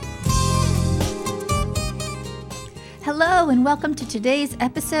Hello and welcome to today's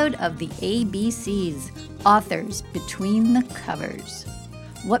episode of the ABCs, Authors Between the Covers.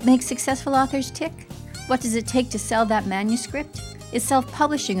 What makes successful authors tick? What does it take to sell that manuscript? Is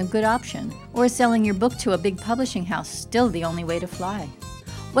self-publishing a good option? Or is selling your book to a big publishing house still the only way to fly?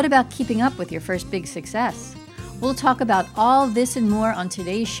 What about keeping up with your first big success? We'll talk about all this and more on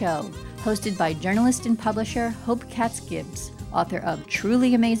today's show, hosted by journalist and publisher Hope Katz-Gibbs, author of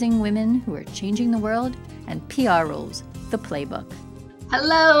Truly Amazing Women Who Are Changing the World and PR Rules, the Playbook.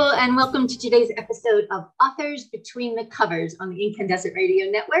 Hello, and welcome to today's episode of Authors Between the Covers on the Incandescent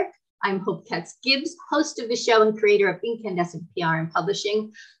Radio Network. I'm Hope Katz-Gibbs, host of the show and creator of Incandescent PR and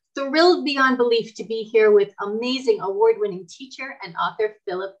Publishing. Thrilled beyond belief to be here with amazing award-winning teacher and author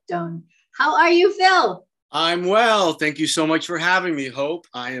Phillip Done. How are you, Phil? I'm well. Thank you so much for having me, Hope.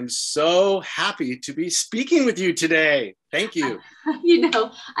 I am so happy to be speaking with you today. Thank you.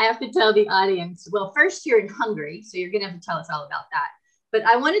 I have to tell the audience, well, first you're in Hungary, so you're going to have to tell us all about that. But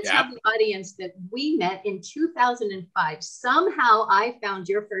I want to tell the audience that we met in 2005. Somehow I found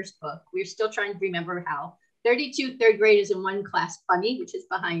your first book. We're still trying to remember how. 32 third graders in one class funny, which is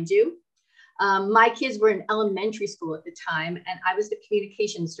behind you. My kids were in elementary school at the time, and I was the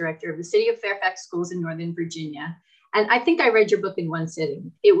communications director of the City of Fairfax Schools in Northern Virginia. And I think I read your book in one sitting.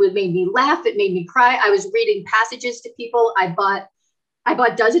 It made me laugh. It made me cry. I was reading passages to people. I bought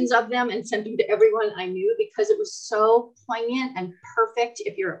dozens of them and sent them to everyone I knew because it was so poignant and perfect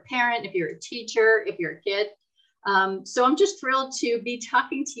if you're a parent, if you're a teacher, if you're a kid. So I'm just thrilled to be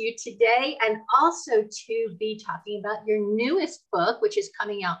talking to you today and also to be talking about your newest book, which is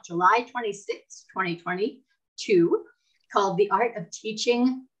coming out July 26, 2022, called The Art of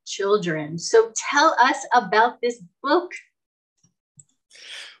Teaching Children. So tell us about this book.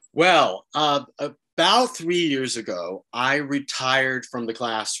 Well, about 3 years ago, I retired from the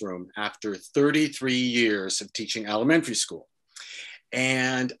classroom after 33 years of teaching elementary school.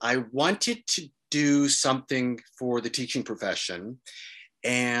 And I wanted to do something for the teaching profession.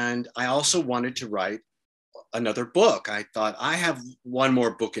 And I also wanted to write another book. I thought, I have one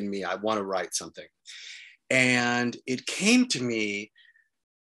more book in me. I want to write something. And it came to me,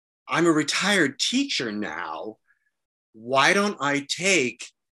 I'm a retired teacher now. Why don't I take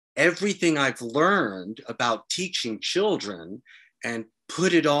everything I've learned about teaching children and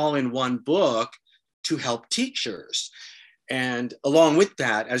put it all in one book to help teachers? And along with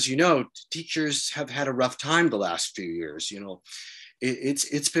that, as you know, teachers have had a rough time the last few years.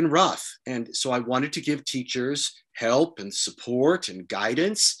 It's been rough. And so I wanted to give teachers help and support and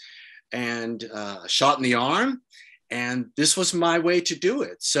guidance and a shot in the arm. And this was my way to do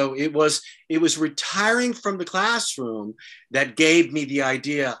it. So it was retiring from the classroom that gave me the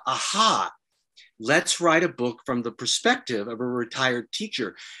idea, let's write a book from the perspective of a retired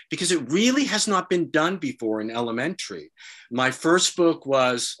teacher, because it really has not been done before in elementary. My first book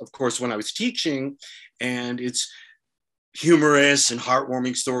was, of course, when I was teaching, and it's humorous and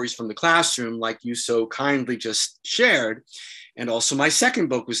heartwarming stories from the classroom, like you so kindly just shared. And also my second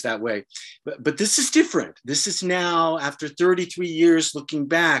book was that way. But this is different. This is now, after 33 years looking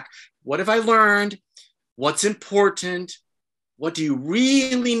back, what have I learned? What's important? What do you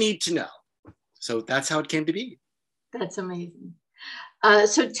really need to know? So that's how it came to be. That's amazing.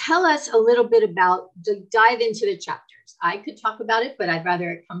 So tell us a little bit dive into the chapters. I could talk about it, but I'd rather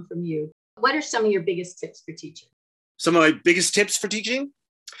it come from you. What are some of your biggest tips for teaching? Some of my biggest tips for teaching?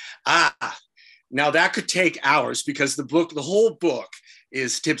 Now that could take hours because the whole book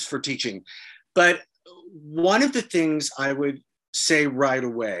is tips for teaching. But one of the things I would say right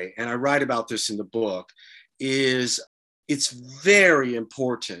away, and I write about this in the book, is it's very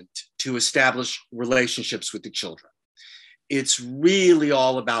important to establish relationships with the children. It's really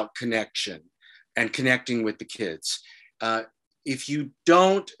all about connection and connecting with the kids. If you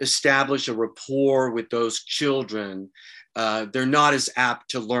don't establish a rapport with those children, they're not as apt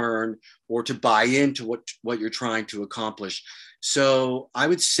to learn or to buy into what you're trying to accomplish. So I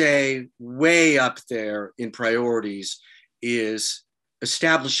would say way up there in priorities is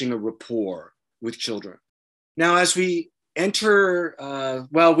establishing a rapport with children. Now, as we enter,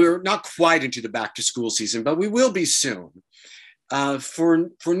 we're not quite into the back to school season, but we will be soon. For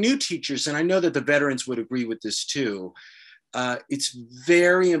new teachers, and I know that the veterans would agree with this too, it's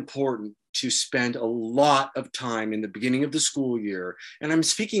very important to spend a lot of time in the beginning of the school year, and I'm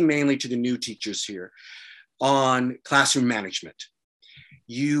speaking mainly to the new teachers here, on classroom management.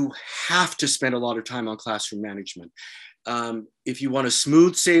 You have to spend a lot of time on classroom management. If you want a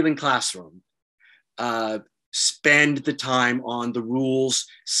smooth sailing classroom, spend the time on the rules,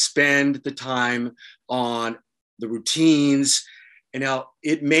 spend the time on the routines. And now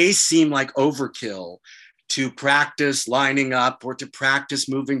it may seem like overkill to practice lining up or to practice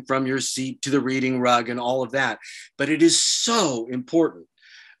moving from your seat to the reading rug and all of that. But it is so important.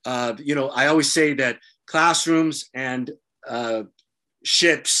 I always say that classrooms and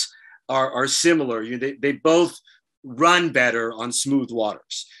ships are similar. They both run better on smooth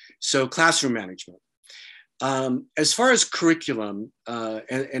waters. So classroom management. As far as curriculum,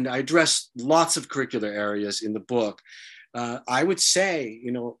 and I address lots of curricular areas in the book, I would say,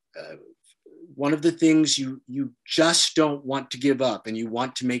 one of the things you just don't want to give up and you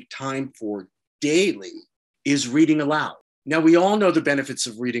want to make time for daily is reading aloud. Now, we all know the benefits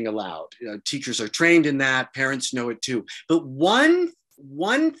of reading aloud. Teachers are trained in that, parents know it too. But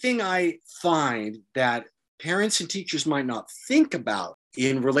one thing I find that parents and teachers might not think about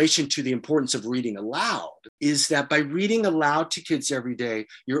in relation to the importance of reading aloud is that by reading aloud to kids every day,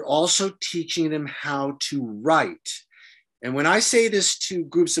 you're also teaching them how to write. And when I say this to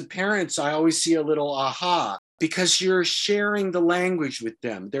groups of parents, I always see a little aha, because you're sharing the language with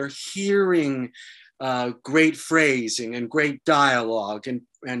them. They're hearing great phrasing and great dialogue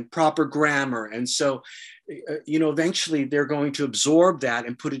and proper grammar. And so, eventually they're going to absorb that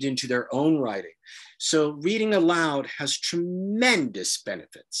and put it into their own writing. So reading aloud has tremendous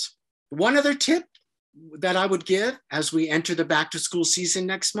benefits. One other tip that I would give as we enter the back to school season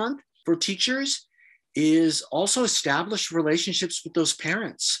next month for teachers is also establish relationships with those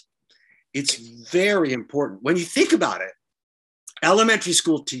parents. It's very important. When you think about it, elementary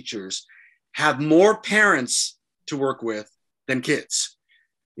school teachers have more parents to work with than kids.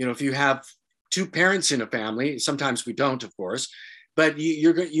 If you have two parents in a family, sometimes we don't, of course, but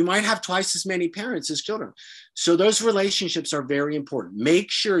you might have twice as many parents as children. So those relationships are very important. Make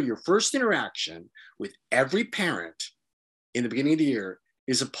sure your first interaction with every parent in the beginning of the year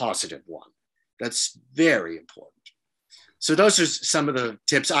is a positive one. That's very important. So those are some of the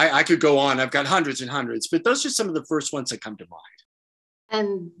tips. I could go on. I've got hundreds and hundreds, but those are some of the first ones that come to mind.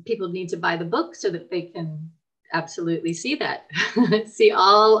 And people need to buy the book so that they can absolutely see that, see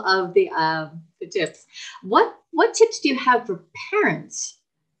all of the tips. What tips do you have for parents?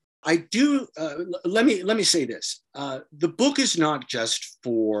 I do. Let me say this. The book is not just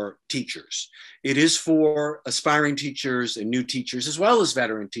for teachers. It is for aspiring teachers and new teachers, as well as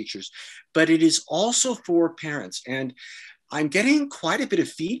veteran teachers, but it is also for parents. And I'm getting quite a bit of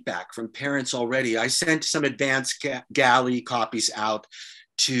feedback from parents already. I sent some advanced galley copies out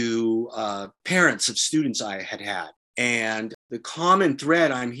to parents of students I had. And the common thread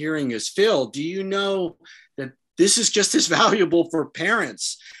I'm hearing is, Phil, do you know that this is just as valuable for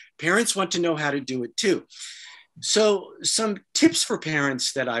parents? Parents want to know how to do it too. So some tips for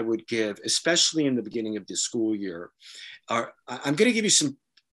parents that I would give, especially in the beginning of the school year, are I'm going to give you some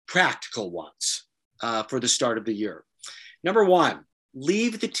practical ones for the start of the year. Number one,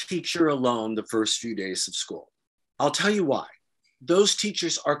 leave the teacher alone the first few days of school. I'll tell you why. Those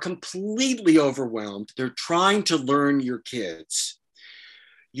teachers are completely overwhelmed. They're trying to learn your kids.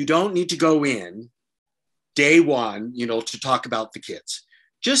 You don't need to go in day one, to talk about the kids.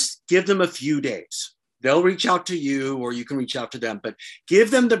 Just give them a few days. They'll reach out to you or you can reach out to them, but give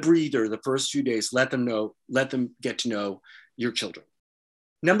them the breather the first few days. Let them get to know your children.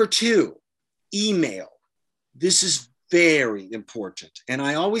 Number two, email. This is very important. And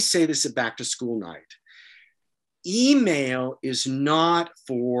I always say this at back to school night. Email is not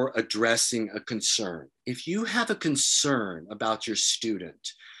for addressing a concern. If you have a concern about your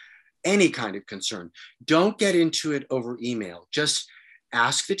student, any kind of concern, don't get into it over email. Just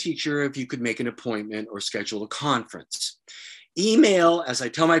ask the teacher if you could make an appointment or schedule a conference. Email, as I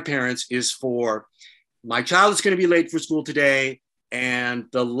tell my parents, is for my child is going to be late for school today and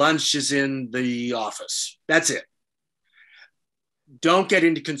the lunch is in the office. That's it. Don't get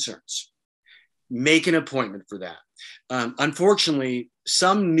into concerns. Make an appointment for that. Unfortunately,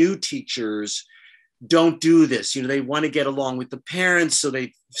 some new teachers don't do this. They want to get along with the parents, so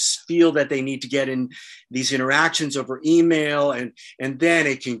they feel that they need to get in these interactions over email, and then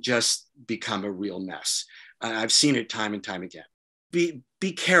it can just become a real mess. I've seen it time and time again.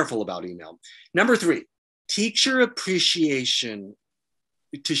 Be careful about email. Number three, teacher appreciation.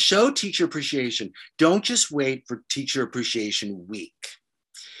 To show teacher appreciation, don't just wait for Teacher Appreciation Week,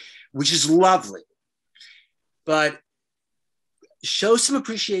 which is lovely, but show some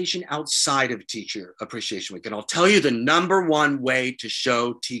appreciation outside of Teacher Appreciation Week. And I'll tell you the number one way to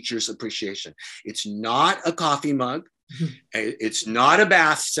show teachers appreciation. It's not a coffee mug. It's not a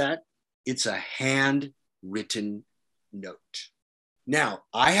bath set. It's a handwritten note. Now,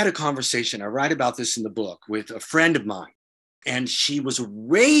 I had a conversation, I write about this in the book, with a friend of mine, and she was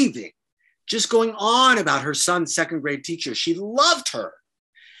raving, just going on about her son's second grade teacher. She loved her.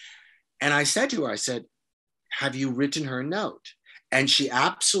 And I said to her, have you written her a note? And she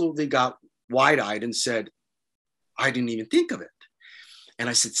absolutely got wide-eyed and said, I didn't even think of it. And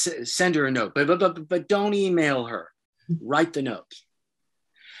I said, send her a note, but don't email her. Write the note.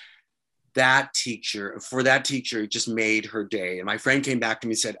 For that teacher, it just made her day. And my friend came back to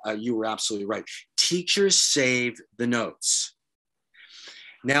me and said, you were absolutely right. Teachers save the notes.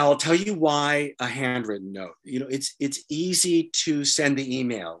 Now, I'll tell you why a handwritten note. It's easy to send the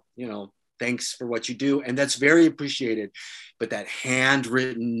email, thanks for what you do. And that's very appreciated. But that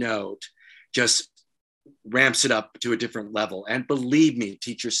handwritten note just ramps it up to a different level. And believe me,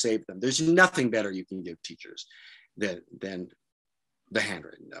 teachers save them. There's nothing better you can give teachers than the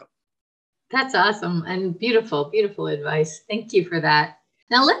handwritten note. That's awesome and beautiful, beautiful advice. Thank you for that.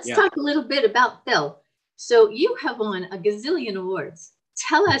 Now let's talk a little bit about Phil. So you have won a gazillion awards.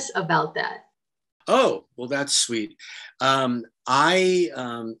 Tell us about that. Oh, well, that's sweet. I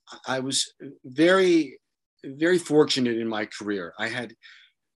was very, very fortunate in my career. I had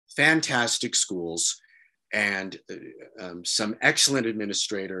fantastic schools and some excellent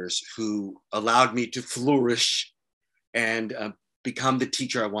administrators who allowed me to flourish and become the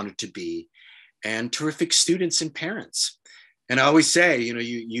teacher I wanted to be, and terrific students and parents. And I always say,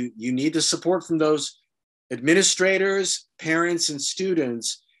 you need the support from those administrators, parents, and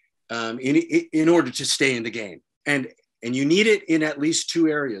students in order to stay in the game. And you need it in at least two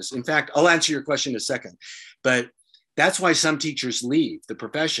areas. In fact, I'll answer your question in a second, but that's why some teachers leave the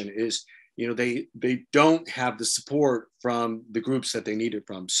profession is, they don't have the support from the groups that they need it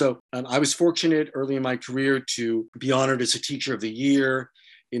from. So I was fortunate early in my career to be honored as a Teacher of the Year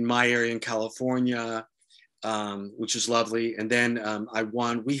in my area in California, which is lovely. And then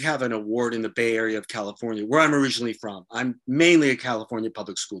we have an award in the Bay Area of California, where I'm originally from. I'm mainly a California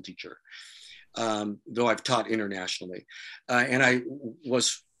public school teacher, though I've taught internationally. And I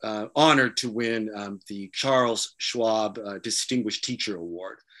was honored to win the Charles Schwab Distinguished Teacher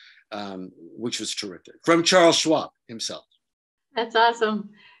Award, which was terrific, from Charles Schwab himself. That's awesome.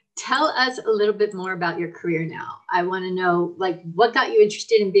 Tell us a little bit more about your career now. I want to know, what got you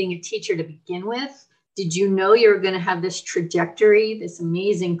interested in being a teacher to begin with? Did you know you were going to have this trajectory, this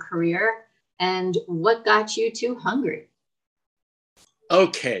amazing career? And what got you to Hungary?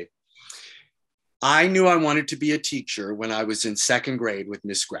 Okay. I knew I wanted to be a teacher when I was in second grade with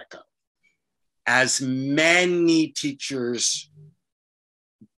Miss Greco. As many teachers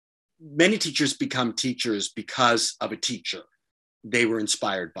become teachers because of a teacher they were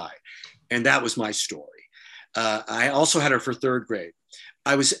inspired by. And that was my story. I also had her for third grade.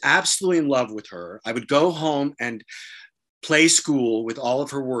 I was absolutely in love with her. I would go home and play school with all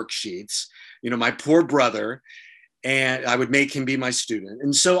of her worksheets, my poor brother, and I would make him be my student.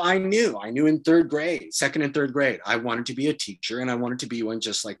 And so I knew in third grade, second and third grade, I wanted to be a teacher, and I wanted to be one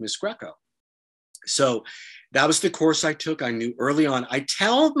just like Miss Greco. So that was the course I took. I knew early on. I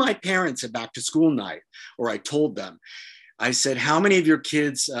tell my parents at back to school night, or I told them, I said, how many of your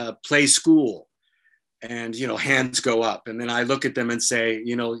kids play school? And, hands go up. And then I look at them and say,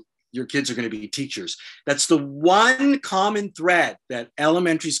 your kids are going to be teachers. That's the one common thread that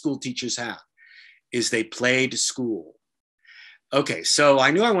elementary school teachers have, is they played school. Okay, so I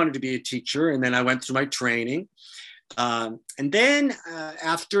knew I wanted to be a teacher, and then I went through my training. And then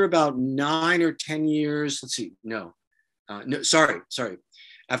after about 9 or 10 years,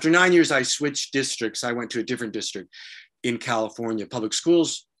 After 9 years, I switched districts. I went to a different district in California, public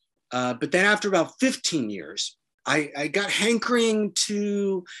schools. But then after about 15 years, I got hankering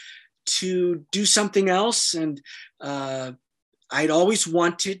to do something else. And I'd always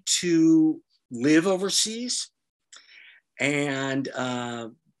wanted to live overseas. And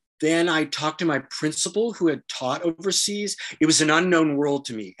then I talked to my principal who had taught overseas. It was an unknown world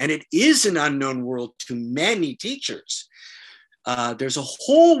to me. And it is an unknown world to many teachers. There's a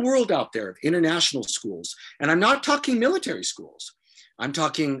whole world out there of international schools. And I'm not talking military schools. I'm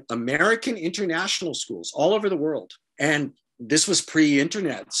talking American international schools all over the world. And this was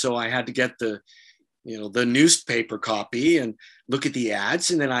pre-internet. So I had to get the newspaper copy and look at the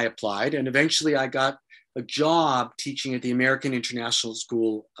ads. And then I applied. And eventually I got a job teaching at the American International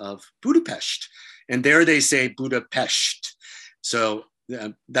School of Budapest. And there they say Budapest. So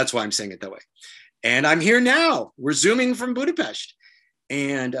that's why I'm saying it that way. And I'm here now. We're Zooming from Budapest.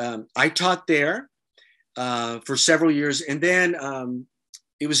 And I taught there for several years. And then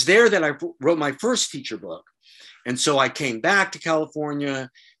it was there that I wrote my first feature book. And so I came back to California.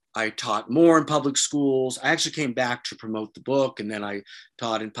 I taught more in public schools. I actually came back to promote the book, and then I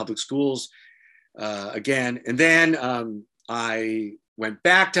taught in public schools again. And then I went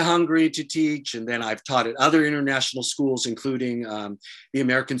back to Hungary to teach, and then I've taught at other international schools, including the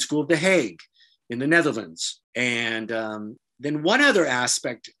American School of The Hague in the Netherlands. And then one other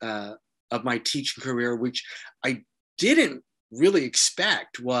aspect of my teaching career, which I didn't really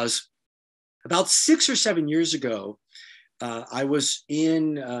expect, was about 6 or 7 years ago, I was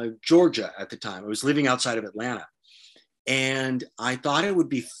in Georgia at the time. I was living outside of Atlanta. And I thought it would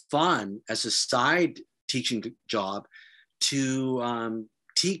be fun as a side teaching job to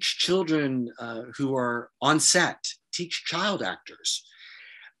teach children who are on set, teach child actors.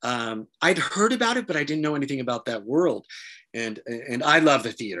 I'd heard about it, but I didn't know anything about that world. And I love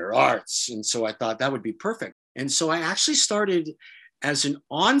the theater arts. And so I thought that would be perfect. And so I actually started as an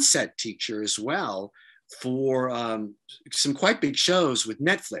on-set teacher as well for some quite big shows with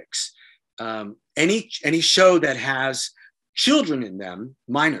Netflix. Any show that has children in them,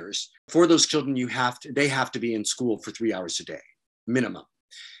 minors, for those children, they have to be in school for 3 hours a day, minimum.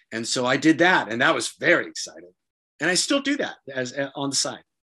 And so I did that, and that was very exciting. And I still do that as on the side.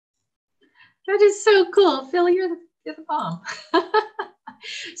 That is so cool. Phil, you're the bomb.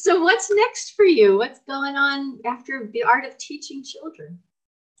 So what's next for you? What's going on after the art of teaching children?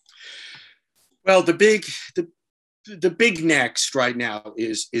 Well, the big next right now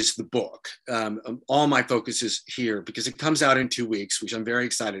is the book. All my focus is here because it comes out in 2 weeks, which I'm very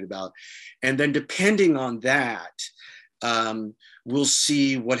excited about. And then depending on that, we'll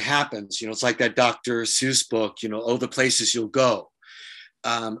see what happens. You know, it's like that Dr. Seuss book, you know, Oh, the Places You'll Go.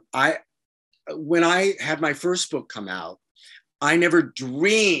 When I had my first book come out, I never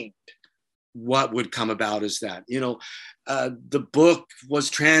dreamed what would come about as that. You know, the book was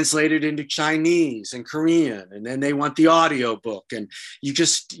translated into Chinese and Korean, and then they want the audio book, and you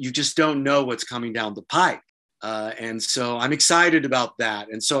just don't know what's coming down the pipe. And so I'm excited about that.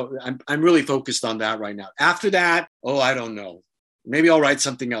 And so I'm really focused on that right now. After that, I don't know. Maybe I'll write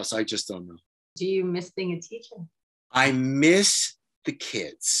something else. I just don't know. Do you miss being a teacher? I miss the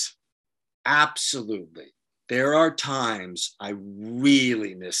kids. Absolutely. There are times I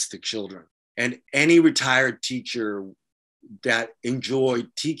really miss the children. And any retired teacher that enjoyed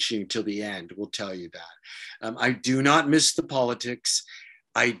teaching till the end will tell you that. I do not miss the politics.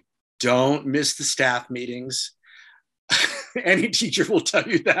 I don't miss the staff meetings. Any teacher will tell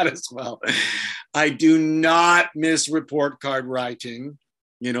you that as well. I do not miss report card writing,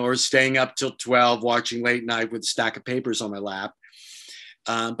 you know, or staying up till 12 watching late night with a stack of papers on my lap.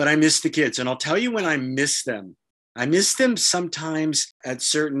 But I miss the kids. And I'll tell you when I miss them. I miss them sometimes at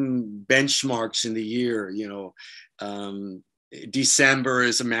certain benchmarks in the year. You know, December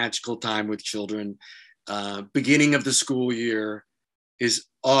is a magical time with children. Beginning of the school year is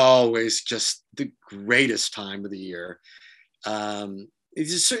always just the greatest time of the year.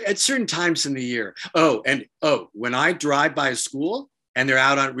 It's just at certain times in the year. When I drive by a school and they're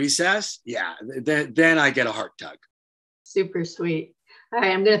out on recess, yeah, then I get a heart tug. Super sweet. All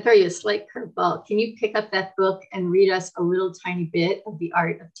right, I'm going to throw you a slight curveball. Can you pick up that book and read us a little tiny bit of The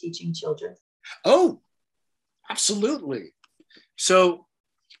Art of Teaching Children? Oh, absolutely. So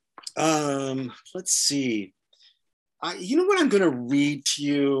let's see. You know what I'm going to read to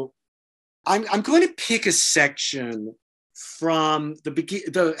you? I'm going to pick a section from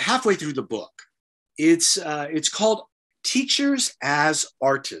the halfway through the book. It's called Teachers as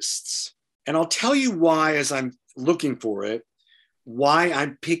Artists. And I'll tell you why, as I'm looking for it, why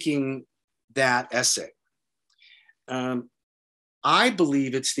I'm picking that essay. I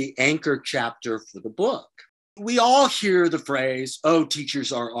believe it's the anchor chapter for the book. We all hear the phrase, oh,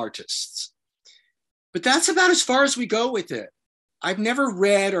 teachers are artists. But that's about as far as we go with it. I've never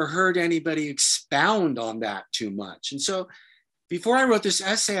read or heard anybody expound on that too much. And so before I wrote this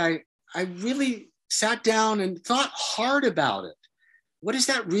essay, I really sat down and thought hard about it. What does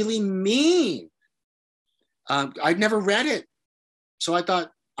that really mean? I'd never read it. So I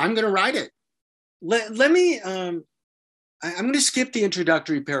thought, I'm going to write it. I'm going to skip the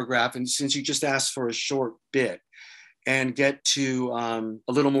introductory paragraph, and since you just asked for a short bit, and get to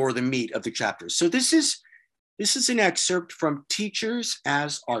a little more of the meat of the chapter. So this is an excerpt from Teachers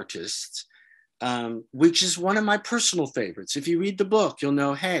as Artists, which is one of my personal favorites. If you read the book, you'll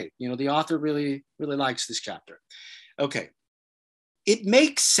know, hey, you know, the author really, really likes this chapter. Okay. It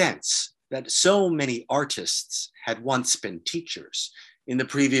makes sense that so many artists had once been teachers. In the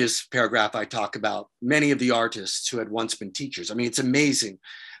previous paragraph, I talk about many of the artists who had once been teachers. I mean, it's amazing,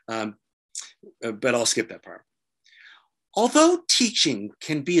 but I'll skip that part. Although teaching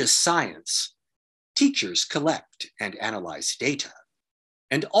can be a science, teachers collect and analyze data,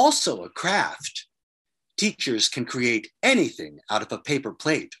 and also a craft. Teachers can create anything out of a paper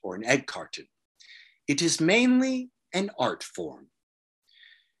plate or an egg carton. It is mainly an art form.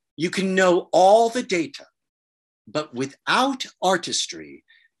 You can know all the data, but without artistry,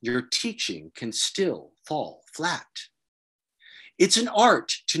 your teaching can still fall flat. It's an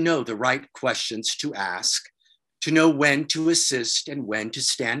art to know the right questions to ask, to know when to assist and when to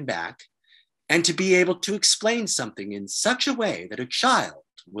stand back, and to be able to explain something in such a way that a child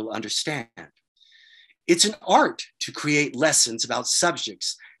will understand. It's an art to create lessons about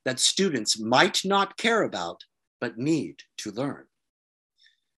subjects that students might not care about, but need to learn.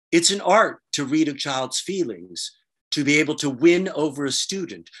 It's an art to read a child's feelings, to be able to win over a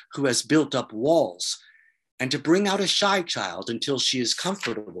student who has built up walls, and to bring out a shy child until she is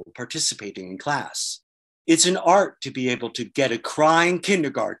comfortable participating in class. It's an art to be able to get a crying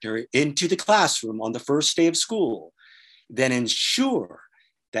kindergartner into the classroom on the first day of school, then ensure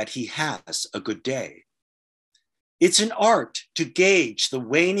that he has a good day. It's an art to gauge the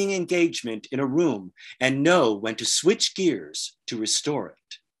waning engagement in a room and know when to switch gears to restore it.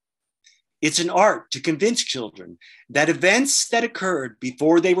 It's an art to convince children that events that occurred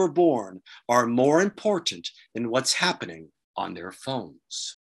before they were born are more important than what's happening on their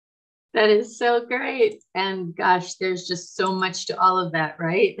phones. That is so great. And gosh, there's just so much to all of that,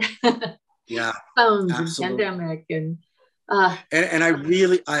 right? Yeah. Phones Absolutely. and pandemic and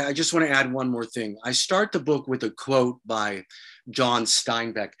I just want to add one more thing. I start the book with a quote by John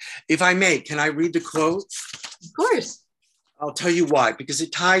Steinbeck. If I may, can I read the quote? Of course. I'll tell you why, because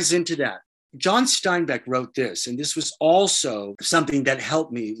it ties into that. John Steinbeck wrote this, and this was also something that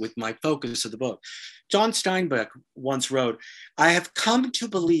helped me with my focus of the book. John Steinbeck once wrote, "I have come to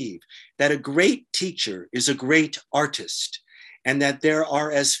believe that a great teacher is a great artist, and that there are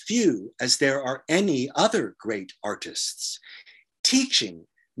as few as there are any other great artists. Teaching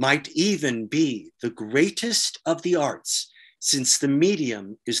might even be the greatest of the arts, since the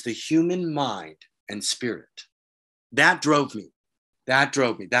medium is the human mind and spirit." That drove me,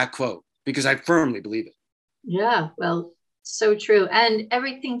 that quote, because I firmly believe it. Yeah, well, so true. And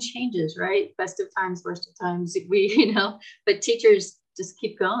everything changes, right? Best of times, worst of times, but teachers just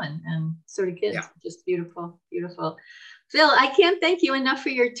keep going, and so do kids. Yeah. Just beautiful, beautiful. Phil, I can't thank you enough for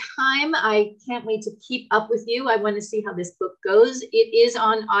your time. I can't wait to keep up with you. I want to see how this book goes. It is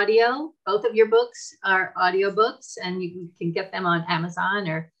on audio. Both of your books are audiobooks, and you can get them on Amazon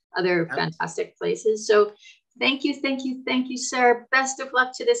or other fantastic places. So thank you, sir. Best of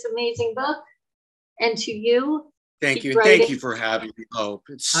luck to this amazing book. And to you. Thank you. Thank you for having me, Hope.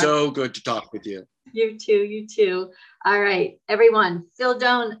 It's so good to talk with you. You too. All right, everyone. Phil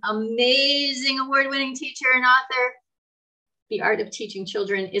Done, amazing award-winning teacher and author. The Art of Teaching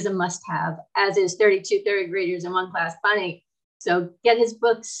Children is a must-have, as is 32 third graders in one class bunny. So get his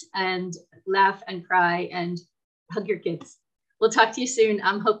books and laugh and cry and hug your kids. We'll talk to you soon.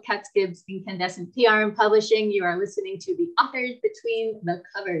 I'm Hope Katz-Gibbs, Incandescent PR and Publishing. You are listening to the Authors Between the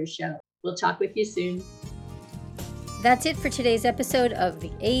Covers show. We'll talk with you soon. That's it for today's episode of the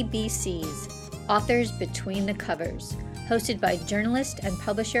ABCs, Authors Between the Covers, hosted by journalist and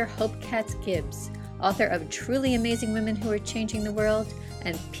publisher Hope Katz-Gibbs, author of Truly Amazing Women Who Are Changing the World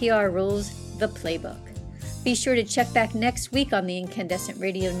and PR Rules, The Playbook. Be sure to check back next week on the Incandescent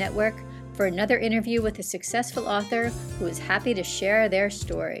Radio Network for another interview with a successful author who is happy to share their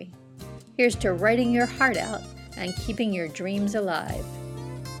story. Here's to writing your heart out and keeping your dreams alive.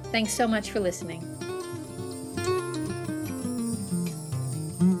 Thanks so much for listening.